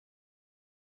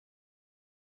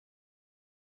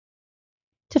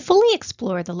To fully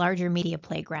explore the larger media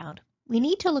playground, we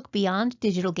need to look beyond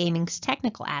digital gaming's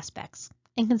technical aspects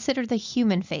and consider the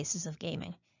human faces of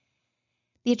gaming.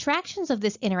 The attractions of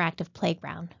this interactive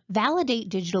playground validate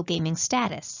digital gaming's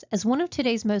status as one of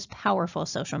today's most powerful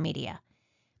social media.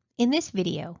 In this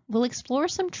video, we'll explore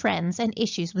some trends and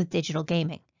issues with digital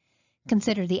gaming,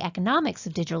 consider the economics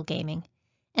of digital gaming,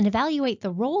 and evaluate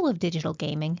the role of digital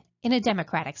gaming in a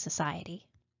democratic society.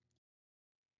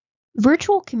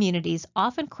 Virtual communities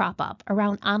often crop up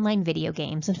around online video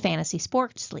games and fantasy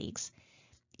sports leagues.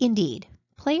 Indeed,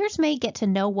 players may get to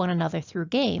know one another through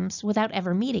games without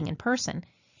ever meeting in person,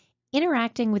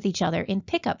 interacting with each other in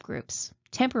pickup groups,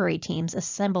 temporary teams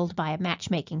assembled by a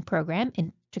matchmaking program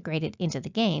integrated into the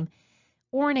game,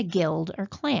 or in a guild or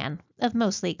clan of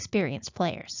mostly experienced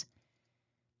players.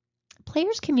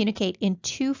 Players communicate in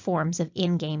two forms of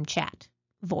in-game chat,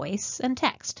 voice and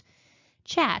text.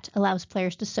 Chat allows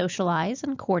players to socialize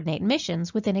and coordinate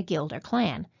missions within a guild or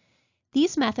clan.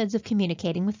 These methods of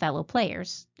communicating with fellow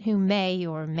players, who may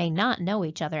or may not know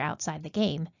each other outside the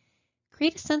game,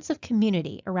 create a sense of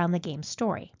community around the game's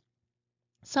story.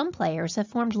 Some players have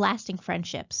formed lasting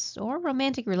friendships or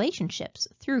romantic relationships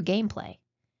through gameplay.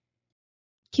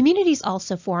 Communities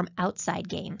also form outside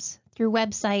games, through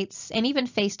websites and even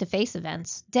face-to-face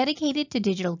events dedicated to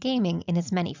digital gaming in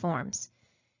its many forms.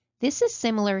 This is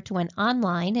similar to when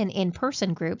online and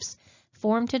in-person groups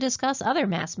form to discuss other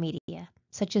mass media,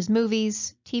 such as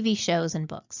movies, TV shows, and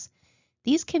books.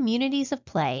 These communities of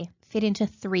play fit into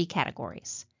three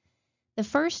categories. The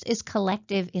first is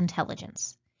collective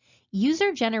intelligence,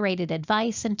 user-generated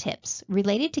advice and tips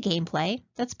related to gameplay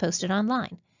that's posted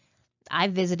online.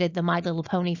 I've visited the My Little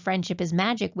Pony Friendship is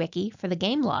Magic wiki for the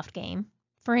Gameloft game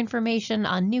for information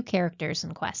on new characters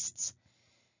and quests.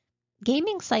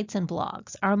 Gaming sites and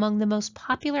blogs are among the most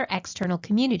popular external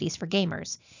communities for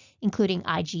gamers, including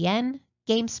IGN,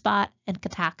 GameSpot, and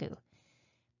Kotaku.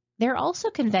 There are also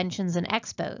conventions and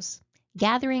expos,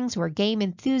 gatherings where game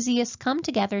enthusiasts come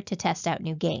together to test out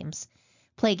new games,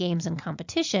 play games in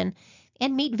competition,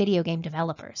 and meet video game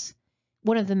developers.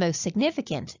 One of the most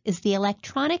significant is the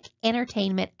Electronic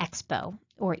Entertainment Expo,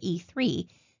 or E3,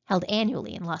 held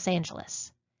annually in Los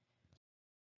Angeles.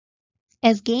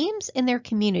 As games and their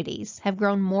communities have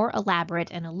grown more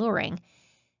elaborate and alluring,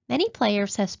 many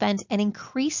players have spent an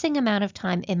increasing amount of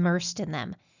time immersed in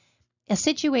them, a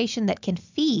situation that can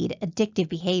feed addictive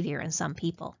behavior in some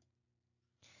people.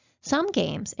 Some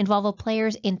games involve a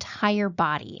player's entire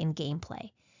body in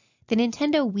gameplay. The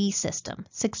Nintendo Wii system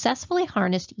successfully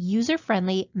harnessed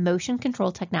user-friendly motion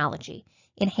control technology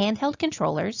in handheld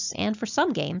controllers and, for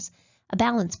some games, a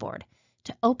balance board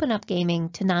to open up gaming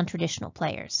to non-traditional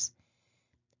players.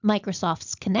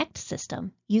 Microsoft's Kinect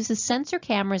system uses sensor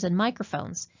cameras and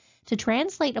microphones to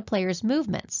translate a player's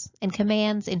movements and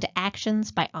commands into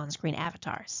actions by on-screen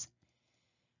avatars.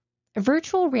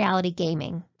 Virtual reality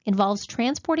gaming involves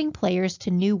transporting players to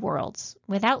new worlds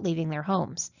without leaving their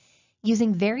homes,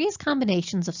 using various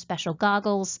combinations of special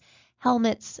goggles,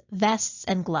 helmets, vests,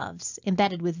 and gloves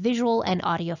embedded with visual and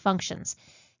audio functions,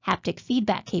 haptic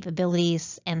feedback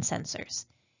capabilities, and sensors.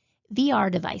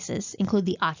 VR devices include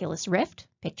the Oculus Rift,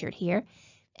 pictured here,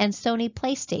 and Sony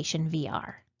PlayStation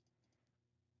VR.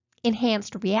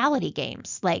 Enhanced reality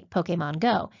games like Pokemon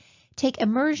Go take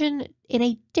immersion in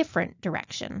a different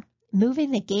direction,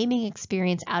 moving the gaming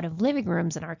experience out of living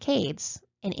rooms and arcades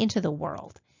and into the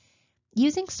world.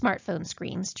 Using smartphone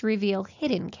screens to reveal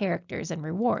hidden characters and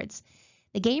rewards,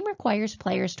 the game requires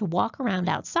players to walk around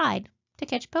outside to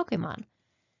catch Pokemon.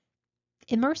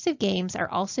 Immersive games are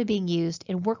also being used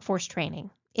in workforce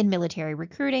training, in military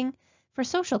recruiting, for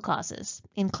social causes,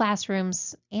 in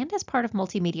classrooms, and as part of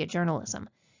multimedia journalism.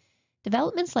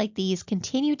 Developments like these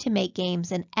continue to make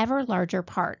games an ever larger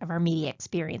part of our media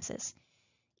experiences,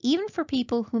 even for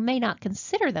people who may not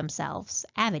consider themselves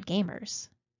avid gamers.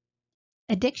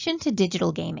 Addiction to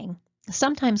digital gaming,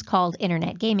 sometimes called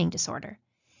internet gaming disorder,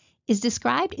 is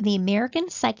described in the American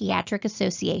Psychiatric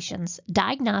Association's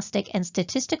Diagnostic and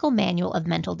Statistical Manual of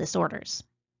Mental Disorders,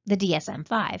 the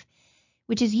DSM-5,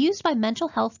 which is used by mental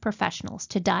health professionals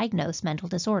to diagnose mental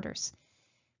disorders.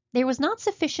 There was not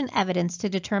sufficient evidence to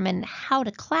determine how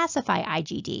to classify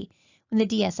IGD when the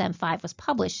DSM-5 was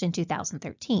published in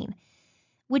 2013,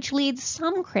 which leads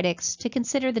some critics to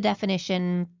consider the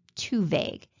definition too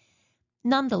vague.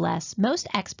 Nonetheless, most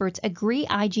experts agree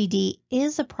IGD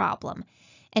is a problem,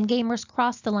 and gamers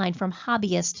cross the line from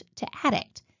hobbyist to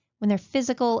addict when their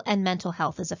physical and mental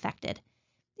health is affected,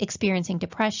 experiencing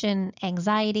depression,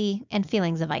 anxiety, and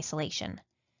feelings of isolation.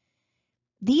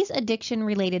 These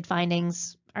addiction-related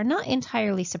findings are not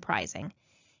entirely surprising,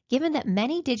 given that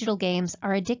many digital games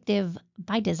are addictive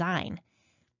by design.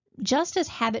 just as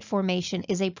habit formation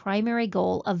is a primary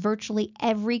goal of virtually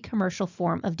every commercial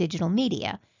form of digital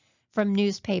media, from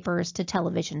newspapers to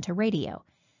television to radio.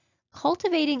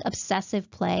 Cultivating obsessive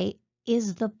play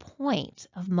is the point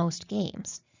of most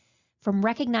games. From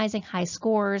recognizing high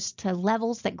scores to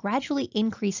levels that gradually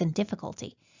increase in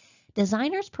difficulty,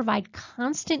 designers provide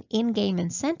constant in-game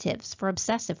incentives for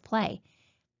obsessive play.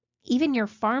 Even your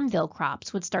Farmville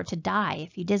crops would start to die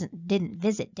if you didn't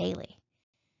visit daily.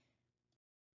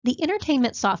 The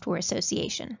Entertainment Software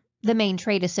Association, the main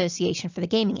trade association for the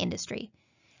gaming industry,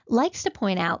 likes to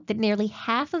point out that nearly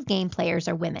half of game players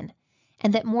are women,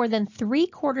 and that more than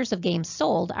 3/4 of games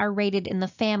sold are rated in the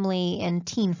family and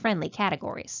teen-friendly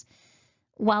categories.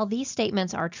 While these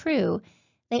statements are true,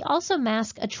 they also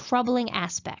mask a troubling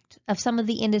aspect of some of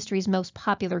the industry's most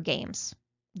popular games: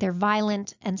 their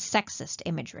violent and sexist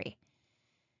imagery.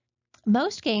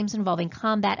 Most games involving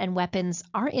combat and weapons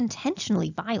are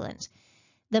intentionally violent.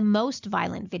 The most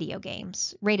violent video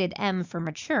games, rated M for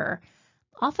mature,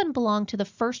 often belong to the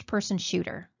first-person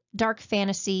shooter, dark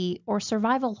fantasy, or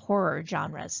survival horror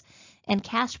genres, and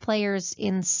cast players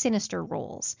in sinister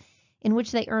roles, in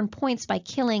which they earn points by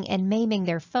killing and maiming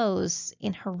their foes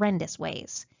in horrendous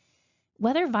ways.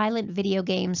 Whether violent video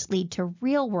games lead to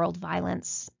real-world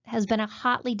violence has been a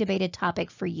hotly debated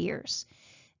topic for years,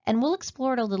 and we'll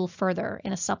explore it a little further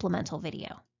in a supplemental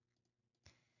video.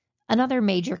 Another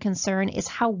major concern is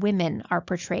how women are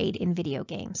portrayed in video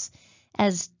games,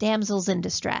 as damsels in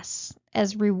distress,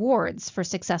 as rewards for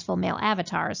successful male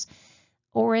avatars,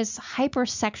 or as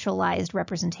hypersexualized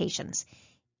representations,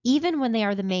 even when they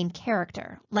are the main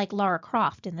character, like Lara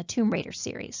Croft in the Tomb Raider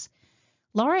series.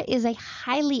 Lara is a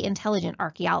highly intelligent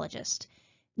archaeologist,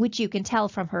 which you can tell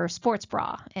from her sports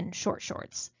bra and short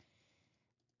shorts.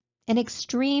 An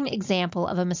extreme example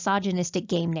of a misogynistic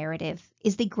game narrative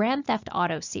is the Grand Theft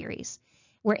Auto series,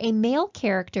 where a male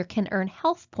character can earn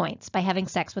health points by having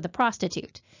sex with a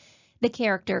prostitute. The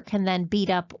character can then beat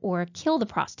up or kill the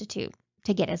prostitute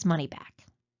to get his money back.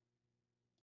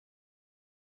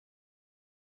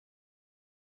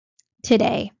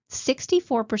 Today,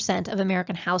 64% of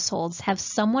American households have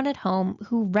someone at home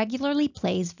who regularly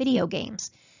plays video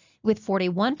games, with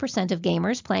 41% of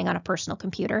gamers playing on a personal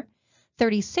computer,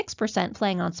 36%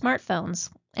 playing on smartphones,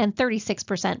 and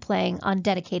 36% playing on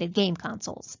dedicated game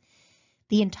consoles.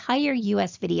 The entire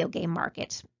U.S. video game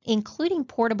market, including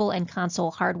portable and console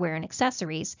hardware and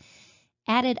accessories,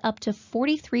 added up to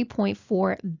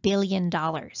 $43.4 billion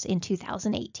in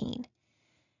 2018.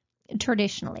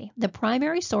 Traditionally, the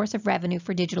primary source of revenue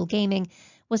for digital gaming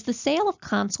was the sale of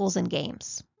consoles and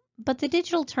games, but the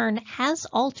digital turn has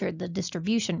altered the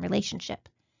distribution relationship.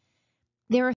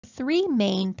 There are three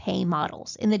main pay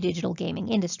models in the digital gaming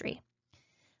industry.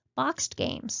 Boxed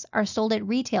games are sold at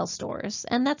retail stores,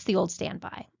 and that's the old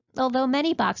standby, although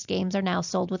many boxed games are now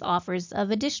sold with offers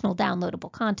of additional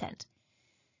downloadable content.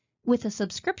 With a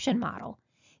subscription model,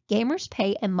 gamers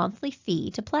pay a monthly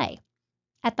fee to play.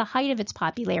 At the height of its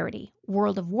popularity,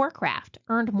 World of Warcraft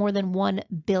earned more than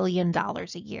 $1 billion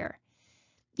a year.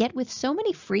 Yet with so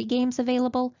many free games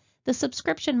available, the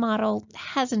subscription model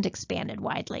hasn't expanded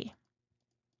widely.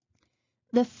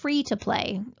 The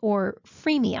free-to-play, or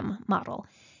freemium model,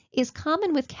 is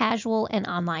common with casual and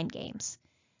online games.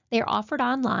 They are offered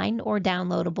online or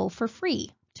downloadable for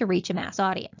free to reach a mass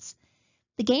audience.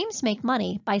 The games make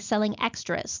money by selling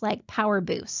extras like power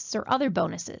boosts or other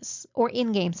bonuses, or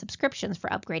in-game subscriptions for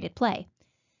upgraded play.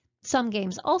 Some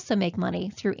games also make money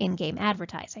through in-game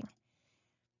advertising.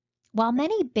 While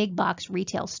many big box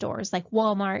retail stores like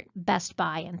Walmart, Best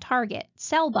Buy, and Target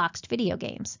sell boxed video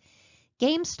games,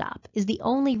 GameStop is the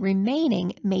only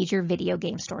remaining major video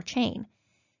game store chain.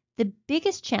 The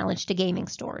biggest challenge to gaming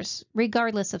stores,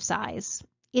 regardless of size,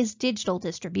 is digital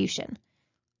distribution.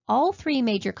 All three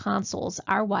major consoles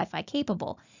are Wi-Fi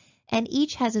capable, and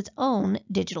each has its own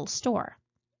digital store.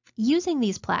 Using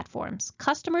these platforms,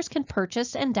 customers can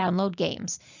purchase and download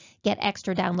games, get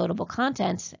extra downloadable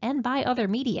content, and buy other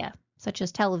media, such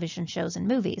as television shows and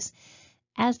movies,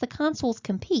 as the consoles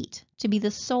compete to be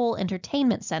the sole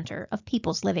entertainment center of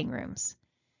people's living rooms.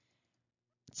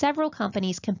 Several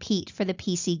companies compete for the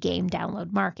PC game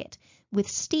download market, with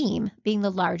Steam being the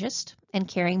largest and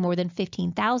carrying more than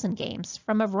 15,000 games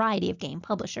from a variety of game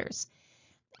publishers.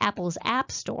 Apple's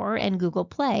App Store and Google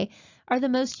Play are the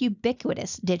most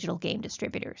ubiquitous digital game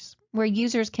distributors, where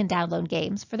users can download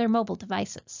games for their mobile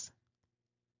devices.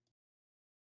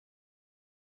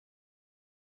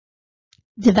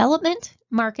 Development,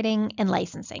 marketing, and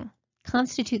licensing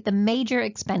constitute the major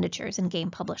expenditures in game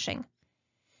publishing.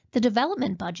 The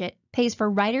development budget pays for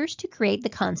writers to create the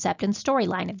concept and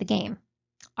storyline of the game,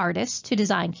 artists to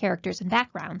design characters and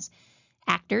backgrounds,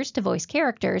 actors to voice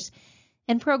characters,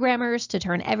 and programmers to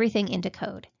turn everything into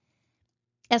code.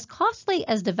 As costly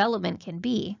as development can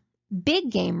be, big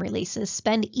game releases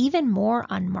spend even more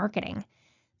on marketing.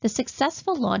 The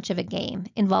successful launch of a game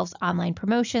involves online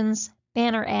promotions,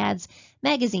 banner ads,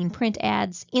 magazine print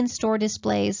ads, in-store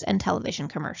displays, and television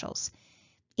commercials.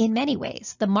 In many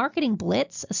ways, the marketing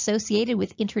blitz associated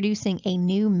with introducing a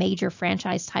new major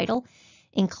franchise title,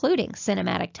 including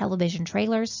cinematic television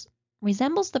trailers,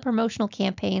 resembles the promotional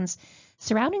campaigns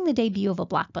surrounding the debut of a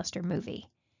blockbuster movie.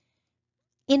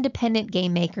 Independent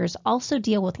game makers also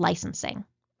deal with licensing.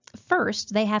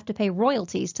 First, they have to pay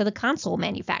royalties to the console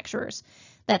manufacturers,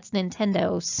 that's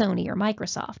Nintendo, Sony, or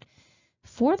Microsoft,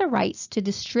 for the rights to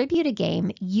distribute a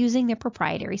game using their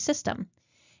proprietary system,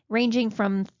 ranging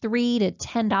from $3 to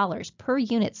 $10 per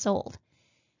unit sold.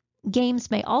 Games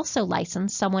may also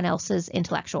license someone else's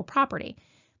intellectual property,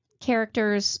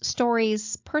 characters,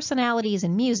 stories, personalities,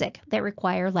 and music that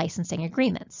require licensing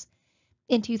agreements.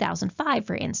 In 2005,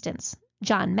 for instance,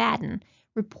 John Madden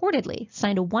reportedly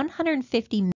signed a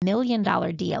 $150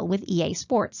 million deal with EA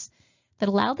Sports that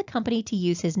allowed the company to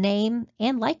use his name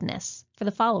and likeness for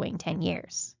the following 10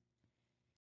 years.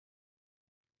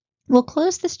 We'll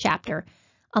close this chapter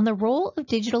on the role of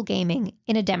digital gaming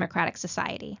in a democratic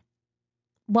society.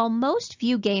 While most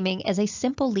view gaming as a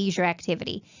simple leisure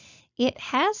activity, it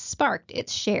has sparked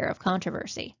its share of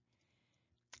controversy.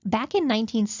 Back in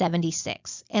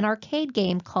 1976, an arcade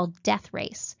game called Death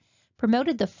Race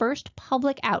promoted the first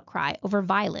public outcry over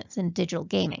violence in digital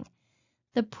gaming.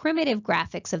 The primitive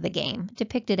graphics of the game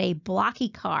depicted a blocky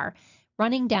car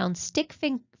running down stick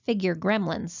figure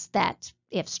gremlins that,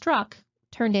 if struck,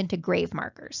 turned into grave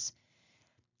markers.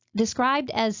 Described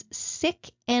as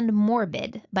sick and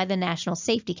morbid by the National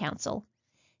Safety Council,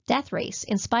 Death Race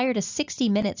inspired a 60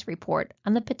 Minutes report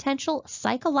on the potential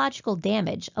psychological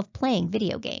damage of playing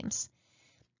video games.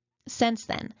 Since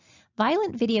then,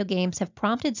 violent video games have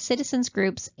prompted citizens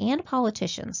groups and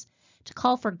politicians to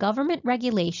call for government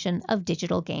regulation of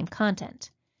digital game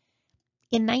content.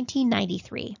 In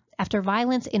 1993, after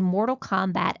violence in Mortal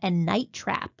Kombat and Night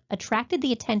Trap attracted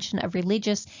the attention of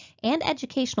religious and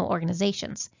educational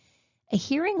organizations, a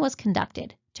hearing was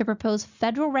conducted to propose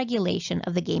federal regulation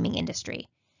of the gaming industry.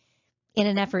 In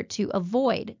an effort to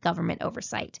avoid government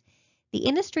oversight, the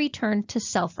industry turned to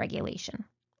self-regulation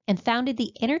and founded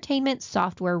the Entertainment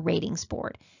Software Ratings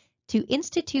Board to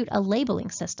institute a labeling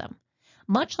system,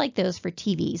 much like those for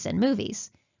TVs and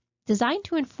movies, designed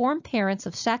to inform parents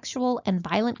of sexual and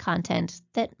violent content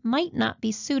that might not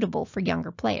be suitable for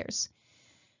younger players.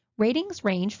 Ratings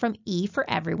range from E for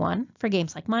everyone for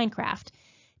games like Minecraft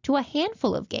to a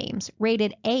handful of games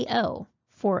rated AO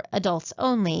for adults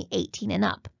only 18 and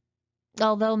up.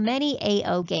 Although many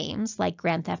AO games, like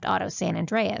Grand Theft Auto San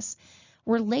Andreas,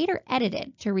 were later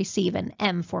edited to receive an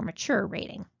M for mature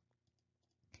rating.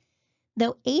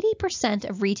 Though 80%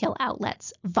 of retail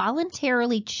outlets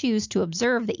voluntarily choose to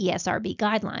observe the ESRB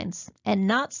guidelines and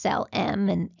not sell M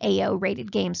and AO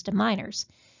rated games to minors,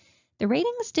 the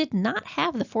ratings did not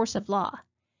have the force of law.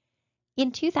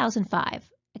 In 2005,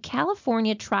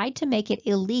 California tried to make it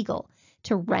illegal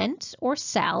to rent or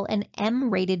sell an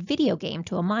M-rated video game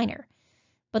to a minor,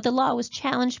 but the law was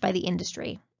challenged by the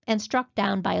industry and struck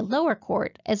down by a lower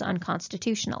court as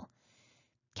unconstitutional.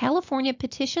 California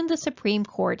petitioned the Supreme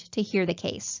Court to hear the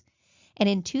case, and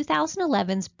in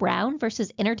 2011's Brown v.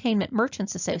 Entertainment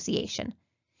Merchants Association,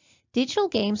 digital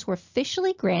games were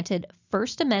officially granted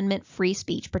First Amendment free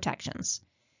speech protections.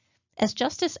 As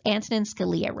Justice Antonin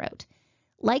Scalia wrote,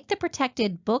 like the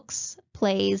protected books,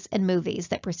 plays, and movies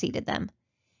that preceded them,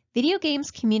 video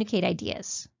games communicate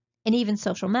ideas, and even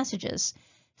social messages,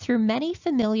 through many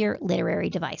familiar literary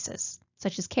devices,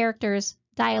 such as characters,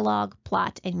 dialogue,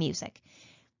 plot, and music,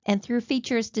 and through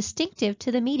features distinctive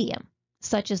to the medium,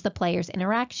 such as the player's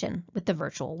interaction with the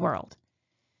virtual world.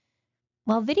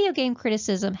 While video game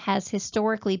criticism has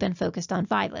historically been focused on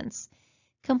violence,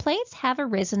 complaints have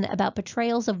arisen about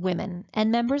portrayals of women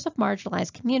and members of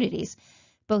marginalized communities,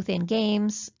 both in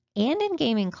games and in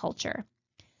gaming culture.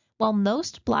 While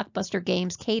most blockbuster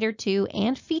games cater to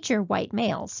and feature white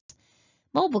males,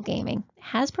 mobile gaming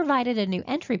has provided a new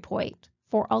entry point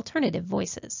for alternative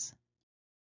voices.